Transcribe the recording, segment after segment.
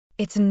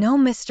It's no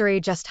mystery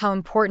just how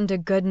important a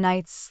good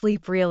night's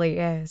sleep really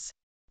is.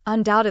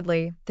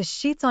 Undoubtedly, the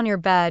sheets on your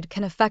bed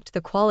can affect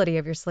the quality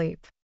of your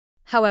sleep.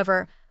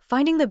 However,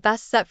 finding the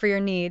best set for your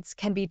needs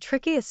can be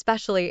tricky,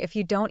 especially if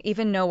you don't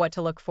even know what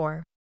to look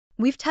for.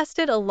 We've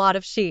tested a lot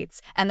of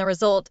sheets, and the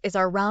result is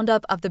our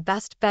roundup of the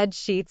best bed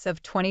sheets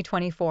of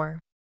 2024.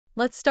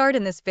 Let's start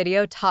in this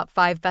video top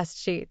 5 best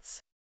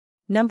sheets.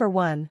 Number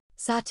 1.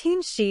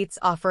 Sateen sheets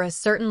offer a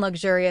certain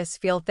luxurious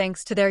feel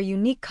thanks to their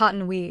unique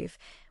cotton weave,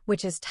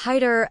 which is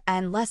tighter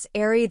and less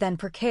airy than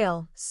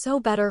percale, so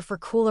better for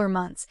cooler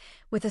months,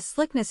 with a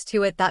slickness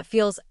to it that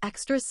feels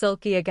extra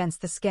silky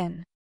against the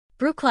skin.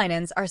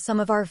 Brooklinens are some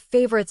of our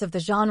favorites of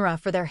the genre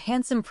for their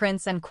handsome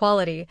prints and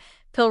quality,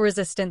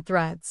 pill-resistant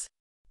threads.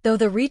 Though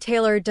the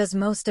retailer does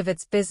most of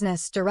its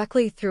business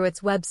directly through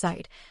its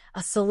website,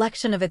 a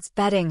selection of its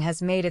bedding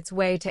has made its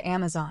way to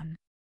Amazon.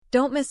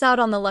 Don't miss out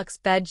on the luxe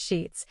bed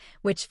sheets,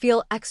 which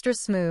feel extra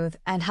smooth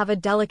and have a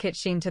delicate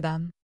sheen to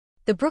them.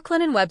 The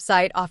Brooklinen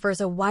website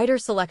offers a wider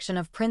selection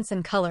of prints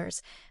and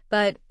colors,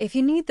 but if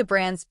you need the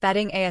brand's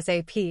bedding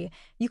ASAP,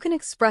 you can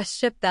express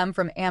ship them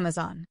from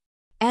Amazon.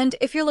 And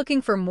if you're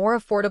looking for more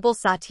affordable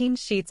sateen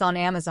sheets on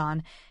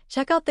Amazon,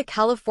 check out the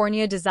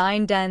California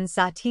Design Den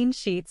sateen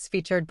sheets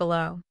featured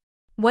below.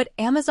 What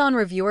Amazon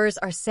reviewers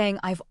are saying: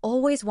 I've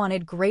always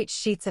wanted great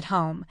sheets at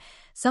home,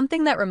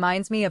 something that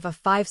reminds me of a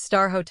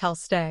 5-star hotel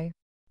stay.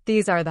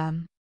 These are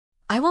them.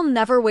 I will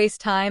never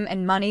waste time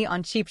and money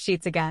on cheap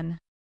sheets again.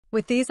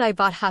 With these I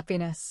bought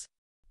happiness.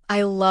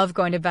 I love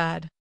going to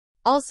bed.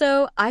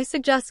 Also, I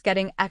suggest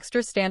getting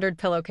extra standard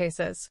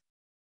pillowcases.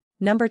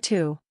 Number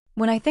 2.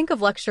 When I think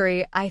of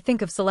luxury, I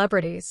think of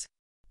celebrities.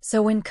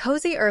 So when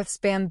Cozy Earth's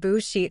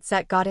bamboo sheet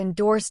set got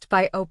endorsed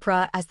by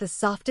Oprah as the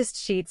softest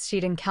sheets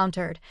she'd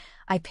encountered,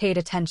 I paid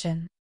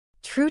attention.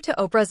 True to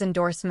Oprah's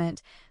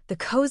endorsement, the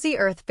Cozy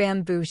Earth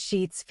bamboo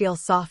sheets feel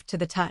soft to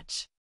the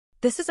touch.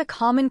 This is a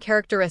common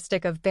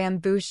characteristic of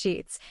bamboo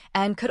sheets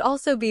and could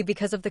also be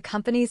because of the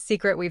company's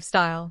secret weave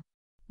style.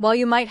 While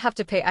you might have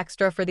to pay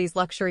extra for these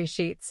luxury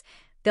sheets,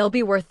 they'll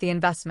be worth the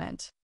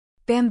investment.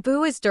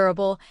 Bamboo is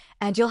durable,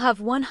 and you'll have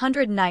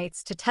 100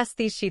 nights to test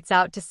these sheets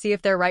out to see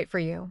if they're right for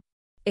you.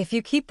 If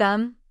you keep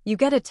them, you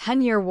get a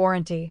 10-year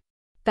warranty.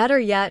 Better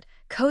yet,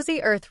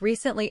 Cozy Earth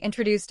recently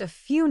introduced a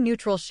few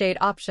neutral shade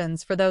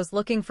options for those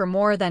looking for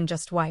more than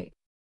just white.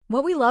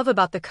 What we love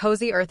about the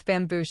Cozy Earth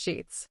bamboo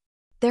sheets: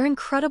 they're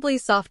incredibly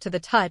soft to the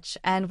touch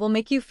and will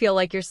make you feel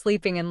like you're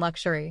sleeping in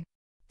luxury.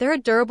 They're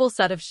a durable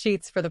set of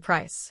sheets for the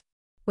price.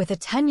 With a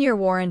 10-year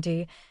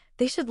warranty,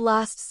 they should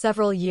last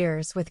several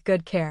years with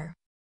good care.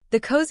 The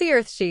Cozy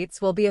Earth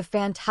sheets will be a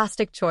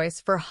fantastic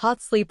choice for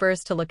hot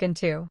sleepers to look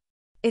into.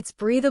 It's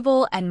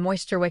breathable and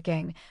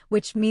moisture-wicking,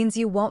 which means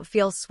you won't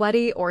feel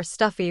sweaty or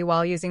stuffy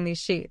while using these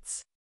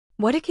sheets.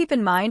 What to keep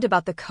in mind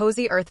about the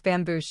Cozy Earth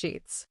bamboo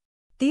sheets: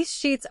 these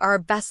sheets are our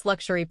best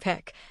luxury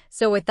pick,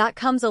 so with that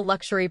comes a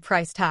luxury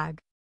price tag.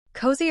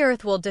 Cozy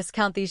Earth will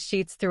discount these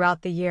sheets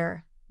throughout the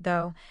year,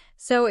 though,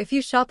 so if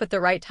you shop at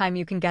the right time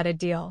you can get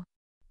a deal.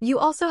 You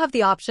also have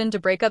the option to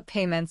break up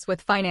payments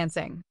with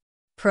financing.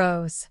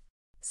 Pros: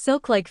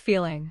 silk-like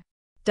feeling.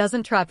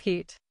 Doesn't trap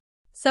heat.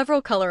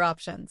 Several color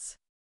options.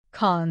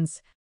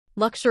 Cons: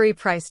 luxury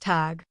price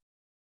tag.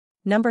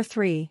 Number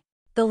 3.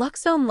 The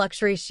LUXOME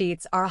luxury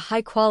sheets are a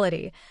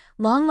high-quality,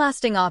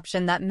 long-lasting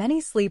option that many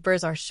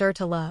sleepers are sure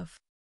to love.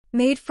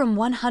 Made from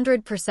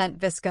 100%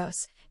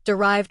 viscose,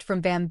 derived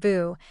from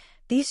bamboo,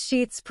 these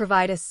sheets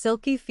provide a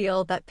silky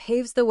feel that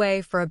paves the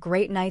way for a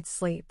great night's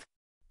sleep.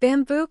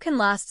 Bamboo can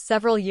last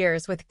several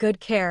years with good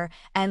care,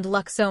 and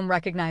LUXOME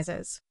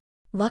recognizes.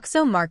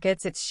 LUXOME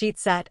markets its sheet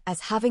set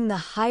as having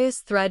the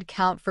highest thread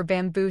count for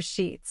bamboo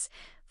sheets,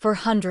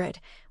 400,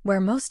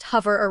 where most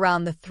hover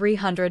around the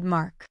 300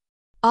 mark.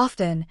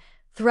 Often,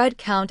 thread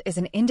count is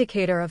an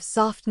indicator of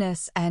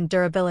softness and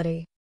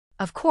durability.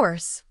 Of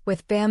course,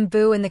 with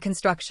bamboo in the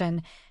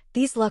construction,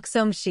 these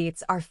LUXOME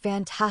sheets are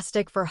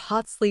fantastic for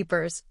hot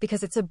sleepers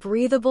because it's a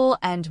breathable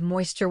and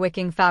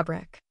moisture-wicking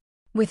fabric.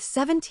 With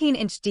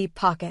 17-inch deep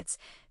pockets,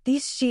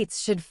 these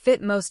sheets should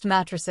fit most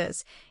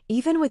mattresses,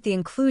 even with the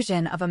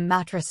inclusion of a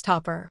mattress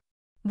topper.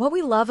 What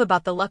we love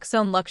about the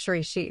LUXOME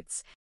luxury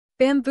sheets: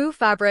 bamboo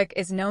fabric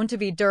is known to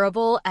be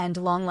durable and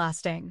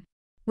long-lasting.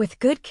 With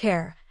good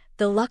care,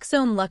 the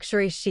LUXOME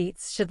luxury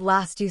sheets should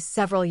last you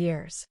several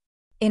years.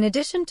 In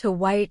addition to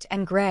white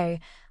and gray,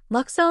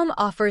 LUXOME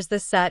offers the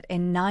set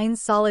in 9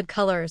 solid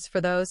colors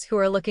for those who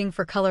are looking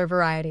for color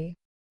variety.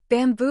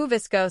 Bamboo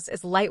viscose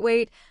is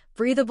lightweight,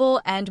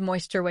 breathable, and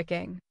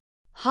moisture-wicking.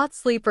 Hot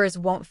sleepers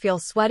won't feel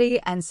sweaty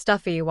and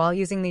stuffy while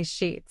using these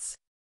sheets.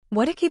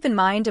 What to keep in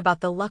mind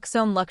about the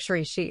LUXOME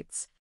luxury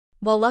sheets: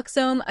 while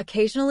LUXOME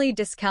occasionally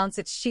discounts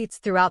its sheets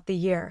throughout the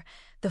year,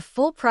 the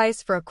full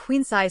price for a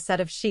queen-size set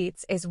of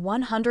sheets is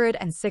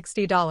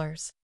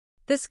 $160.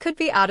 This could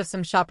be out of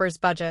some shoppers'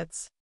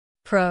 budgets.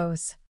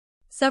 Pros: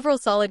 several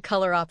solid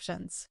color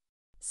options.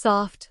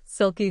 Soft,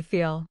 silky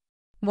feel.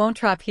 Won't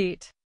trap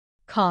heat.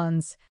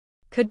 Cons: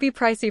 could be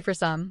pricey for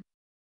some.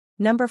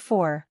 Number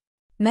 4.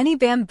 Many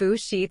bamboo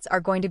sheets are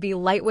going to be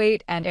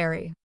lightweight and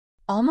airy.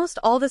 Almost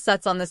all the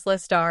sets on this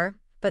list are,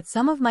 but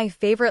some of my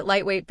favorite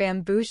lightweight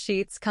bamboo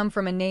sheets come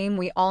from a name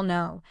we all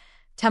know,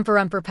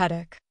 TEMPUR.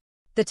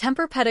 The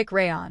TEMPUR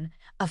Rayon,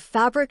 a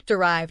fabric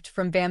derived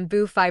from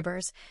bamboo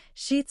fibers,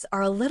 sheets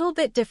are a little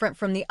bit different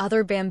from the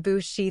other bamboo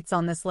sheets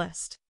on this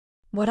list.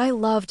 What I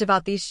loved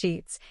about these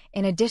sheets,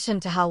 in addition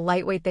to how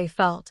lightweight they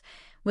felt,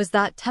 was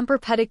that TEMPUR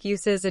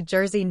uses a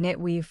jersey knit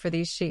weave for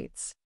these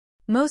sheets.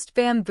 Most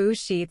bamboo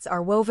sheets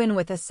are woven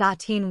with a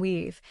sateen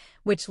weave,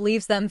 which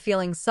leaves them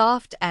feeling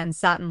soft and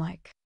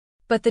satin-like.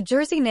 But the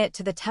jersey knit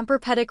to the TEMPUR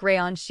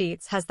Rayon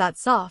sheets has that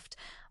soft,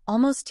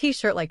 almost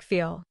t-shirt-like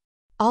feel.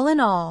 All in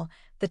all,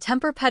 the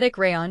TEMPUR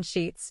Rayon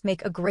sheets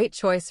make a great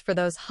choice for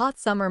those hot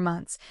summer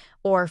months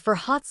or for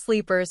hot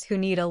sleepers who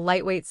need a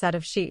lightweight set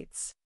of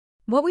sheets.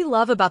 What we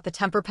love about the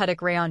TEMPUR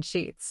Rayon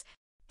sheets: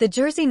 the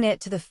jersey knit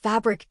to the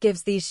fabric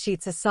gives these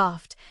sheets a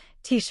soft,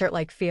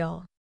 t-shirt-like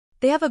feel.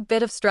 They have a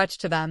bit of stretch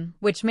to them,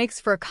 which makes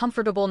for a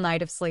comfortable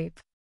night of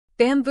sleep.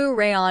 Bamboo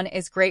rayon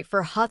is great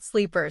for hot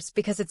sleepers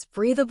because it's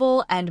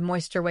breathable and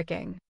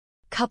moisture-wicking.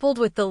 Coupled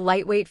with the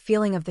lightweight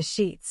feeling of the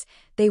sheets,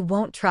 they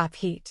won't trap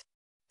heat.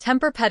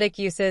 TEMPUR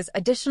uses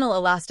additional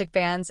elastic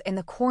bands in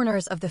the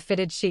corners of the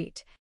fitted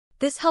sheet.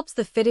 This helps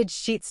the fitted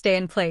sheet stay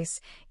in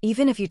place,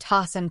 even if you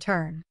toss and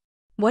turn.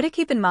 What to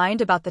keep in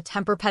mind about the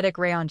TEMPUR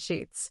Rayon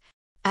sheets: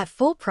 at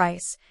full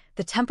price,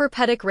 the TEMPUR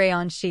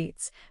Rayon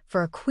sheets,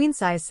 for a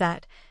queen-size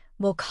set,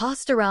 will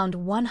cost around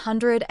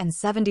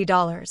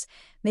 $170,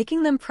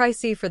 making them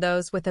pricey for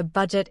those with a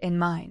budget in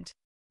mind.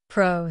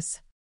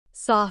 Pros: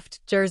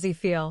 soft, jersey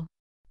feel.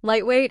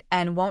 Lightweight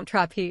and won't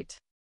trap heat.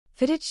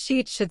 Fitted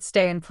sheets should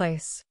stay in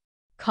place.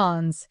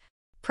 Cons: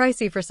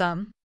 pricey for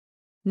some.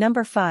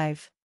 Number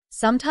 5.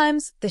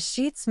 Sometimes, the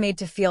sheets made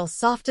to feel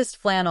softest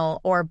flannel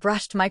or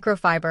brushed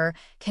microfiber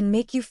can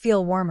make you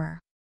feel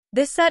warmer.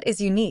 This set is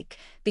unique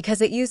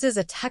because it uses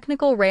a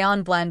technical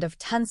rayon blend of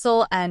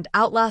Tencel and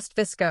Outlast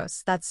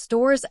viscose that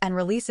stores and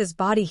releases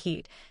body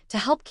heat to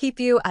help keep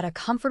you at a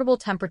comfortable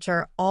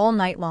temperature all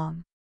night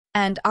long.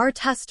 And our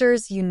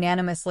testers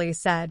unanimously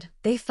said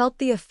they felt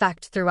the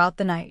effect throughout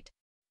the night.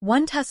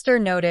 One tester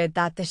noted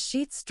that the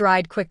sheets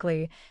dried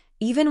quickly,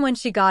 even when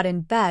she got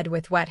in bed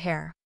with wet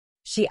hair.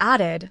 She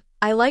added,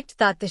 "I liked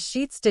that the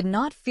sheets did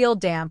not feel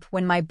damp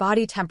when my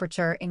body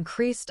temperature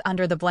increased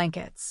under the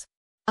blankets.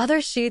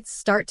 Other sheets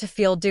start to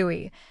feel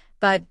dewy,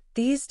 but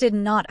these did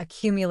not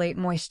accumulate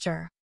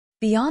moisture."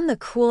 Beyond the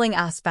cooling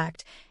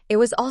aspect, it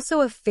was also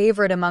a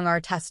favorite among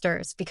our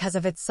testers because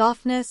of its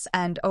softness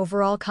and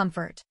overall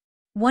comfort.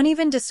 One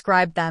even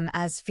described them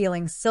as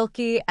feeling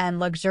silky and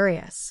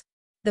luxurious.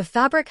 The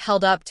fabric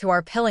held up to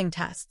our pilling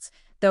tests,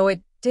 though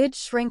it did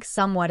shrink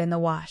somewhat in the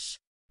wash.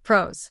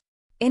 Pros: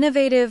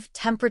 innovative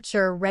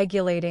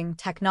temperature-regulating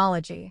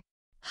technology.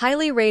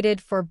 Highly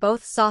rated for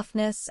both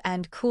softness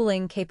and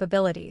cooling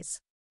capabilities.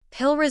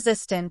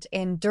 Pill-resistant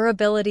in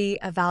durability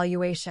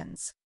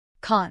evaluations.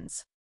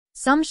 Cons: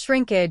 some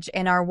shrinkage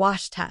in our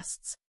wash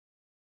tests.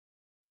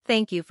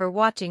 Thank you for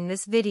watching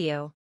this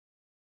video.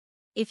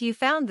 If you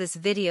found this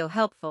video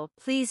helpful,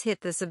 please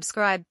hit the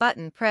subscribe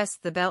button, press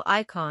the bell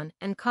icon,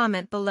 and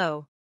comment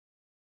below.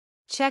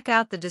 Check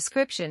out the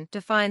description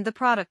to find the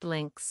product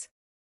links.